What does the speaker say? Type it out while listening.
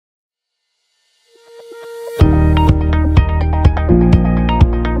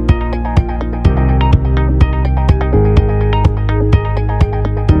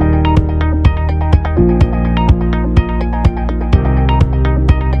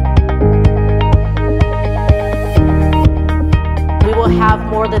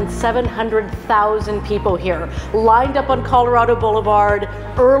than 700,000 people here, lined up on Colorado Boulevard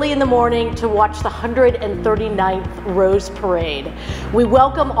early in the morning to watch the 139th Rose Parade. We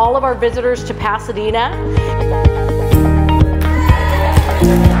welcome all of our visitors to Pasadena.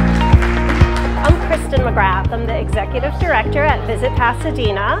 I'm Kristen McGrath. I'm the Executive Director at Visit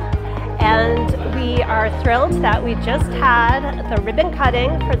Pasadena, and we are thrilled that we just had the ribbon cutting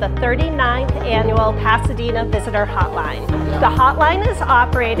for the 39th Annual Pasadena Visitor Hotline. The hotline is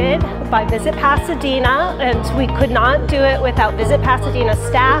operated by Visit Pasadena, and we could not do it without Visit Pasadena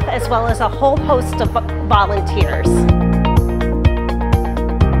staff as well as a whole host of volunteers.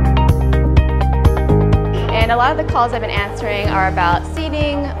 And a lot of the calls I've been answering are about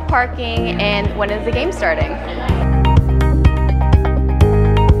seating, parking, and when is the game starting.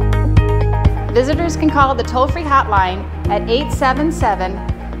 Visitors can call the toll-free hotline at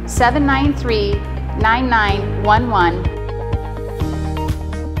 877-793-9911